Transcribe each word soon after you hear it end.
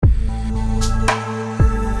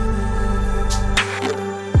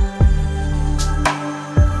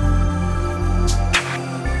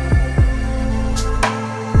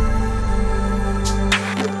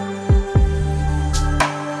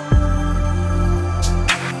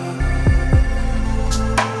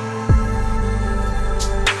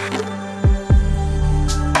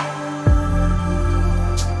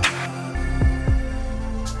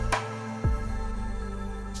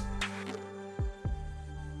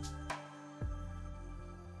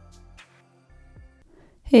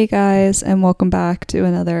Hey guys, and welcome back to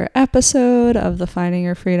another episode of the Finding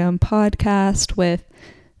Your Freedom podcast with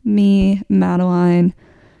me, Madeline.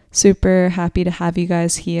 Super happy to have you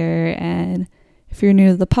guys here. And if you're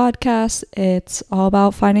new to the podcast, it's all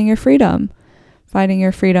about finding your freedom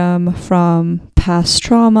from past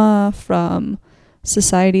trauma, from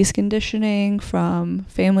society's conditioning, from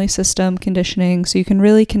family system conditioning, so you can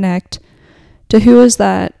really connect to who is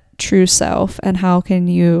that true self and how can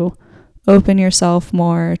you open yourself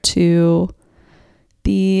more to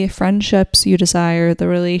the friendships you desire, the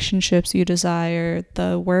relationships you desire,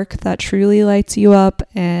 the work that truly lights you up,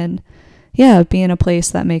 and be in a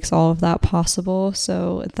place that makes all of that possible.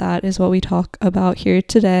 So that is what we talk about here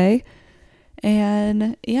today.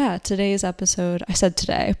 And today's episode, I said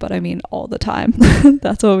today, but I mean all the time.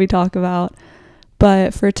 That's what we talk about.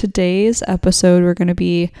 But for today's episode, we're going to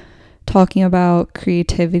be talking about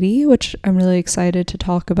creativity, which I'm really excited to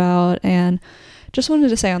talk about. And just wanted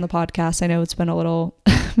to say on the podcast, I know it's been a little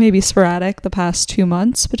maybe sporadic the past 2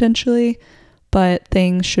 months potentially, but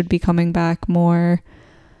things should be coming back more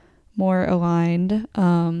aligned.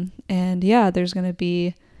 There's going to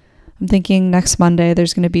be, I'm thinking next Monday,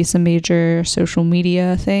 there's going to be some major social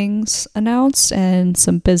media things announced and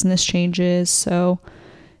some business changes. So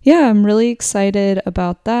I'm really excited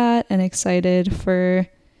about that and excited for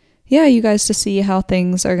you guys to see how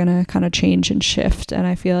things are going to kind of change and shift. And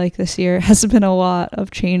I feel like this year has been a lot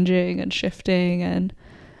of changing and shifting and,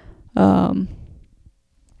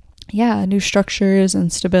 new structures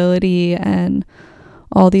and stability and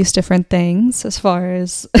all these different things as far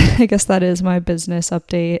as, I guess that is my business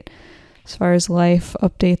update. As far as life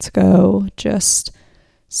updates go, just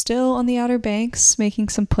still on the Outer Banks, making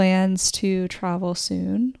some plans to travel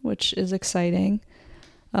soon, which is exciting.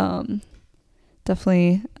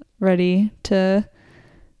 Definitely ready to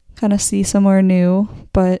kind of see somewhere new,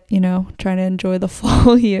 but trying to enjoy the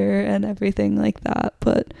fall here and everything like that,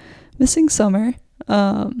 but missing summer.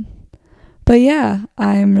 I'm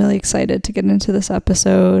really excited to get into this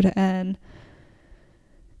episode and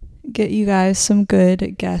get you guys some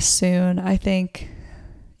good guests soon. I think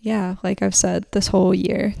like I've said, this whole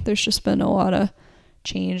year there's just been a lot of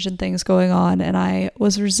change and things going on, and I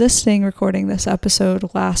was resisting recording this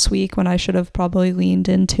episode last week when I should have probably leaned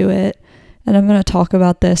into it. And I'm going to talk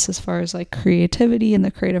about this as far as like creativity and the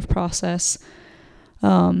creative process,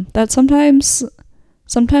 that sometimes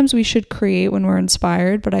we should create when we're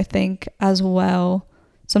inspired, but I think as well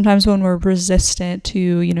sometimes when we're resistant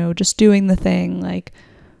to just doing the thing, like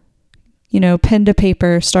pen to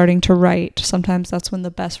paper, starting to write, sometimes that's when the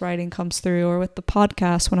best writing comes through. Or with the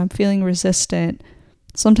podcast, when I'm feeling resistant,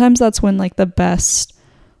 sometimes that's when like the best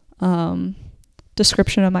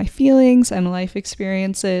description of my feelings and life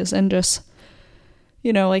experiences and just,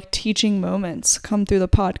 like teaching moments come through the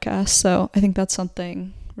podcast. So I think that's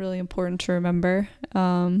something really important to remember.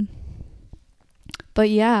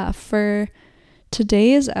 For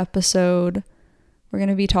today's episode, we're going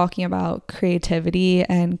to be talking about creativity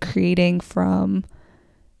and creating from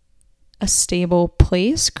a stable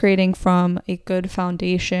place, creating from a good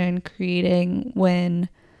foundation, creating when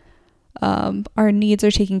our needs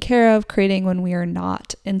are taken care of, creating when we are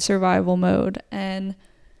not in survival mode. And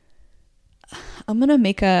I'm going to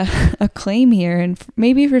make a claim here, and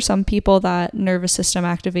maybe for some people that nervous system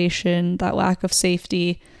activation, that lack of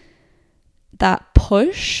safety, that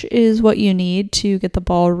push is what you need to get the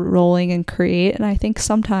ball rolling and create. And I think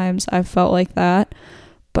sometimes I've felt like that.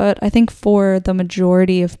 But I think for the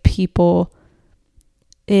majority of people,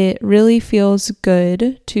 it really feels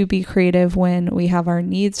good to be creative when we have our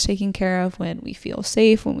needs taken care of, when we feel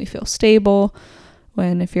safe, when we feel stable,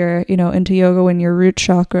 when if you're, into yoga, when your root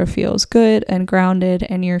chakra feels good and grounded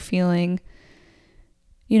and you're feeling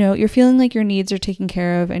like your needs are taken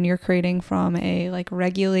care of and you're creating from a like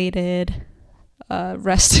regulated,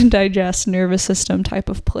 rest and digest nervous system type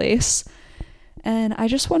of place. And I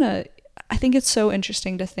think it's so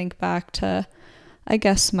interesting to think back to, I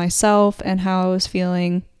guess, myself and how I was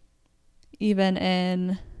feeling even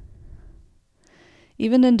in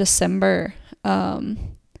December,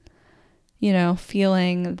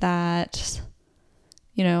 feeling that,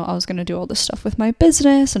 I was going to do all this stuff with my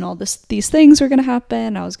business and these things were going to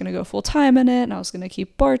happen. I was going to go full time in it and I was going to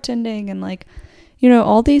keep bartending and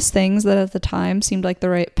all these things that at the time seemed like the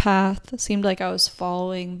right path. It seemed like I was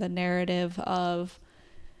following the narrative of,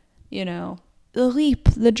 the leap,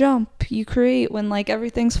 the jump you create when like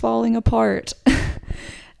everything's falling apart.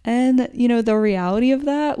 And, the reality of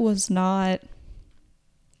that was not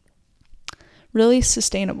really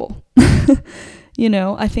sustainable.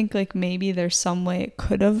 I think like maybe there's some way it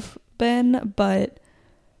could have been, but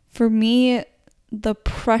for me, the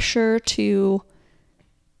pressure to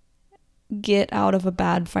get out of a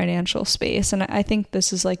bad financial space. And I think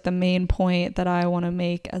this is like the main point that I want to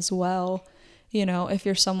make as well. You know, if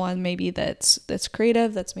you're someone maybe that's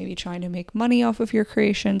creative, that's maybe trying to make money off of your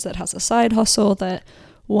creations, that has a side hustle, that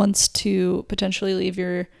wants to potentially leave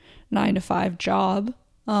your 9-to-5 job.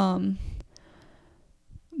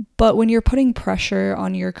 But when you're putting pressure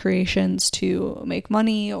on your creations to make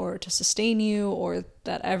money or to sustain you, or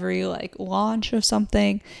that every like launch of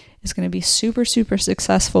something is going to be super, super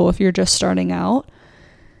successful if you're just starting out,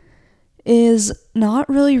 is not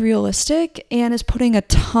really realistic and is putting a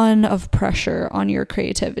ton of pressure on your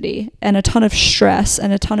creativity and a ton of stress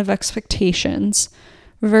and a ton of expectations,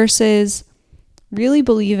 versus really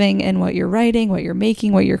believing in what you're writing, what you're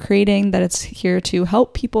making, what you're creating, that it's here to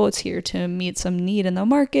help people, it's here to meet some need in the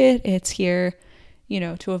market, it's here, you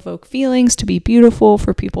know, to evoke feelings, to be beautiful,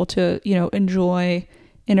 for people to, you know, enjoy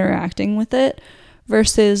interacting with it,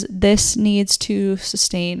 versus this needs to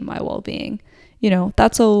sustain my well-being. You know,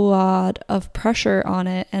 that's a lot of pressure on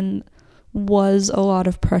it, and was a lot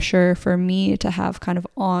of pressure for me to have kind of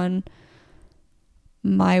on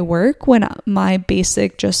my work when my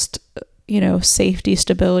basic just, you know, safety,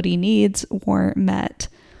 stability needs weren't met.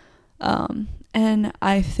 And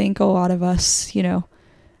I think a lot of us, you know,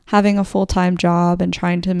 having a full-time job and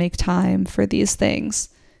trying to make time for these things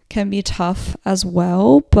can be tough as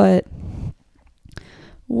well. But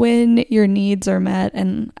when your needs are met,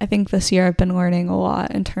 and I think this year I've been learning a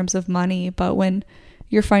lot in terms of money, but when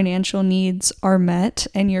your financial needs are met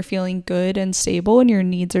and you're feeling good and stable and your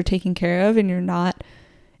needs are taken care of and you're not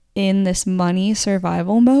in this money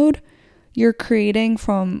survival mode, you're creating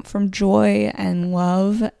from joy and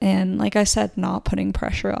love, and like I said, not putting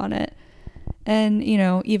pressure on it. And, you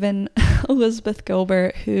know, even Elizabeth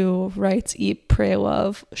Gilbert, who writes Eat, Pray,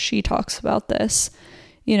 Love, she talks about this.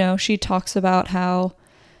 You know, she talks about how,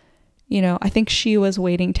 you know, I think she was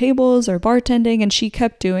waiting tables or bartending, and she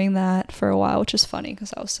kept doing that for a while, which is funny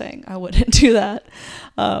because I was saying I wouldn't do that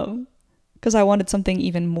because I wanted something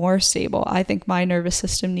even more stable. I think my nervous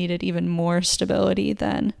system needed even more stability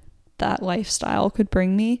than that lifestyle could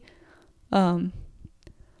bring me.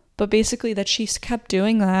 But basically that she kept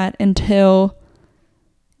doing that until,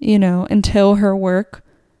 you know, until her work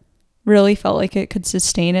really felt like it could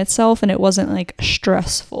sustain itself and it wasn't like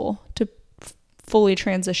stressful to fully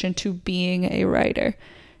transition to being a writer.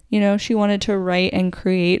 You know, she wanted to write and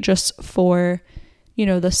create just for, you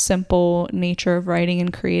know, the simple nature of writing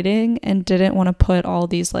and creating, and didn't want to put all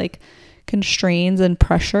these like constraints and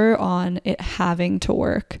pressure on it having to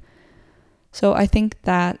work. So I think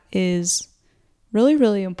that is really,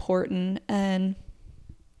 really important. And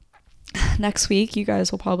next week, you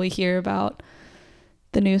guys will probably hear about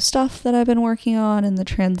the new stuff that I've been working on and the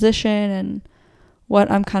transition and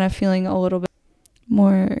what I'm kind of feeling a little bit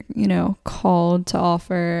more, you know, called to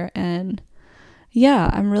offer. And yeah,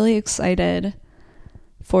 I'm really excited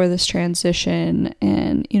for this transition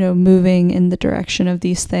and, you know, moving in the direction of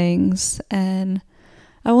these things. And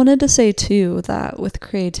I wanted to say too that with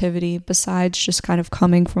creativity, besides just kind of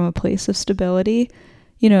coming from a place of stability,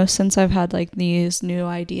 you know, since I've had like these new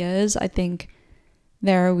ideas, I think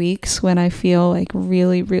there are weeks when I feel like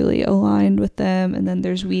really, really aligned with them. And then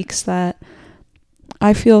there's weeks that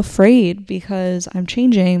I feel afraid because I'm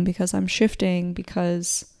changing, because I'm shifting,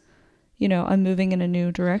 because, you know, I'm moving in a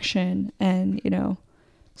new direction. And, you know,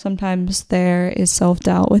 sometimes there is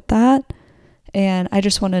self-doubt with that. And I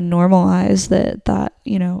just want to normalize that,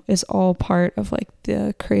 you know, is all part of like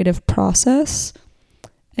the creative process.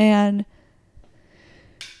 And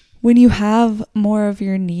when you have more of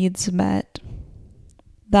your needs met,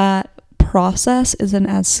 that process isn't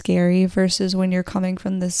as scary versus when you're coming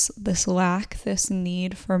from this lack, this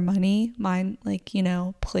need for money, like, you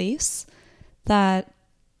know, place, that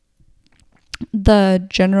the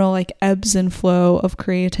general like ebbs and flow of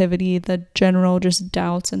creativity, the general just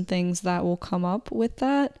doubts and things that will come up with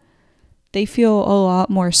that, they feel a lot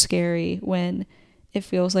more scary when it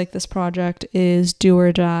feels like this project is do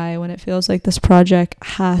or die, when it feels like this project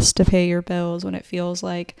has to pay your bills, when it feels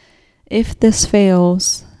like if this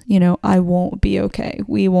fails, you know, I won't be okay,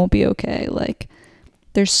 we won't be okay. Like,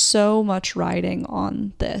 there's so much riding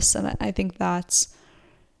on this, and I think that's,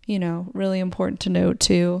 you know, really important to note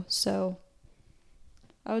too. So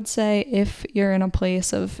I would say if you're in a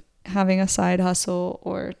place of having a side hustle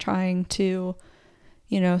or trying to,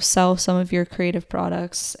 you know, sell some of your creative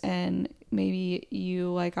products, and maybe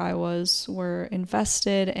you, like I was, were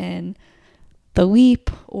invested in the Leap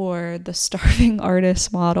or the starving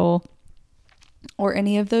artist model or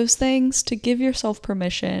any of those things, to give yourself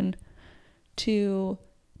permission to,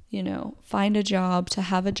 you know, find a job, to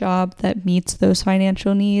have a job that meets those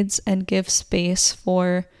financial needs and give space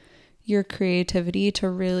for your creativity to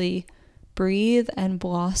really breathe and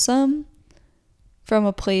blossom from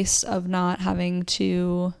a place of not having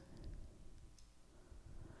to,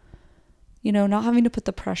 not having to put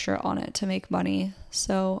the pressure on it to make money.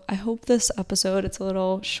 So I hope this episode, it's a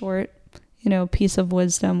little short, piece of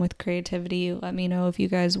wisdom with creativity. Let me know if you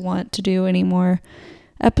guys want to do any more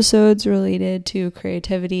episodes related to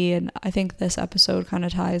creativity. And I think this episode kind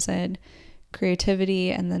of ties in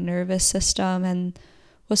creativity and the nervous system, and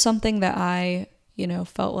was something that I,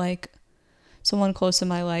 felt like someone close in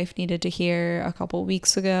my life needed to hear a couple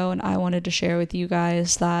weeks ago. And I wanted to share with you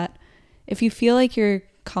guys that if you feel like you're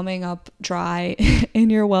coming up dry in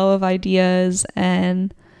your well of ideas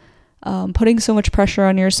and putting so much pressure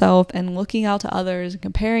on yourself and looking out to others and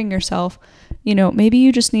comparing yourself, maybe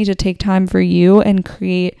you just need to take time for you and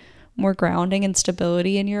create more grounding and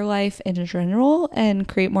stability in your life in general, and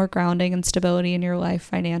create more grounding and stability in your life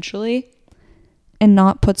financially, and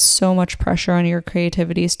not put so much pressure on your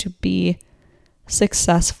creativities to be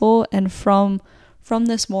successful. And from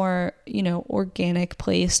this more, organic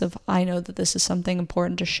place of, I know that this is something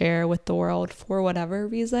important to share with the world for whatever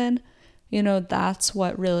reason, that's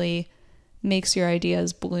what really makes your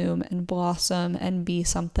ideas bloom and blossom and be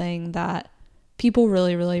something that people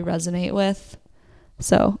really, really resonate with.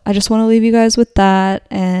 So I just want to leave you guys with that.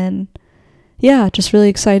 And yeah, just really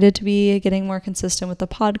excited to be getting more consistent with the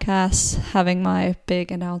podcast, having my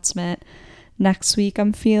big announcement next week. I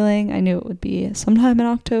knew it would be sometime in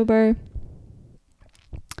October.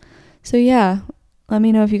 So yeah, let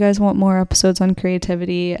me know if you guys want more episodes on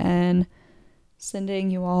creativity, and sending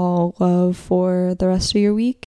you all love for the rest of your week.